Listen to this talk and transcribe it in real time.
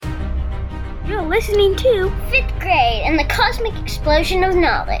listening to 5th grade and the cosmic explosion of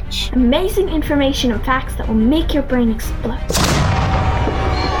knowledge. Amazing information and facts that will make your brain explode.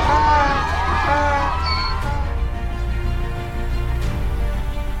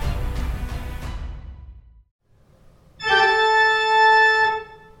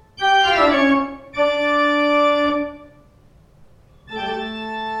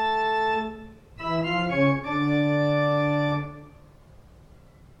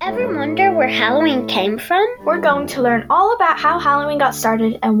 Ever wonder where Halloween came from? We're going to learn all about how Halloween got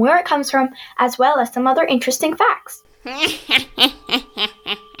started and where it comes from, as well as some other interesting facts.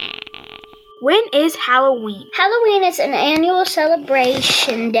 When is Halloween? Halloween is an annual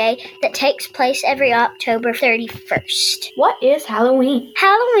celebration day that takes place every October 31st. What is Halloween?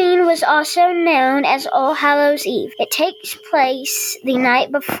 Halloween was also known as All Hallows' Eve. It takes place the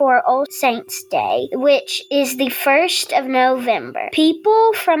night before All Saints' Day, which is the 1st of November.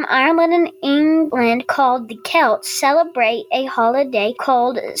 People from Ireland and England, called the Celts, celebrate a holiday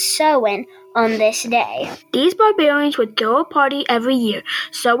called Samhain on this day. These barbarians would throw a party every year.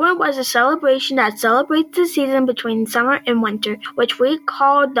 Samhain was a celebration that celebrates the season between summer and winter, which we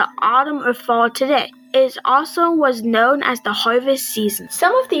call the autumn or fall today. It also was known as the harvest season.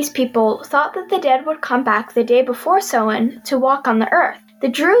 Some of these people thought that the dead would come back the day before Samhain to walk on the earth. The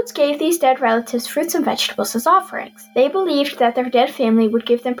Druids gave these dead relatives fruits and vegetables as offerings. They believed that their dead family would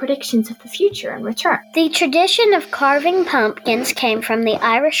give them predictions of the future in return. The tradition of carving pumpkins came from the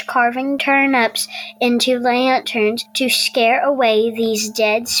Irish carving turnips into lanterns to scare away these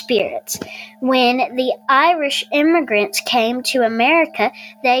dead spirits. When the Irish immigrants came to America,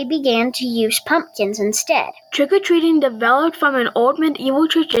 they began to use pumpkins instead. Trick-or-treating developed from an old medieval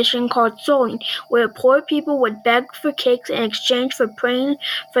tradition called souling, where poor people would beg for cakes in exchange for praying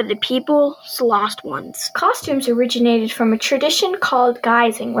for the people's lost ones. Costumes originated from a tradition called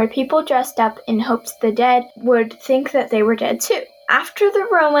guising, where people dressed up in hopes the dead would think that they were dead too. After the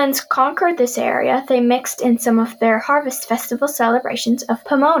Romans conquered this area, they mixed in some of their harvest festival celebrations of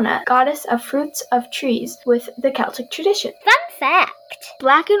Pomona, goddess of fruits of trees, with the Celtic tradition. Fun fact!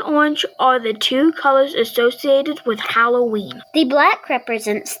 Black and orange are the two colors associated with Halloween. The black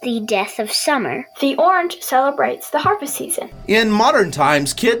represents the death of summer. The orange celebrates the harvest season. In modern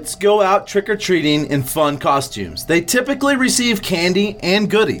times, kids go out trick-or-treating in fun costumes. They typically receive candy and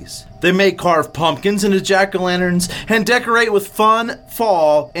goodies. They may carve pumpkins into jack-o'-lanterns and decorate with fun,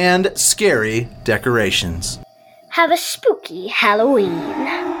 fall, and scary decorations. Have a spooky Halloween.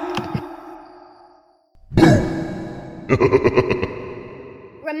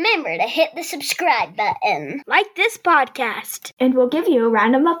 Remember to hit the subscribe button. Like this podcast, and we'll give you a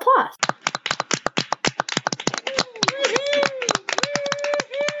round of applause.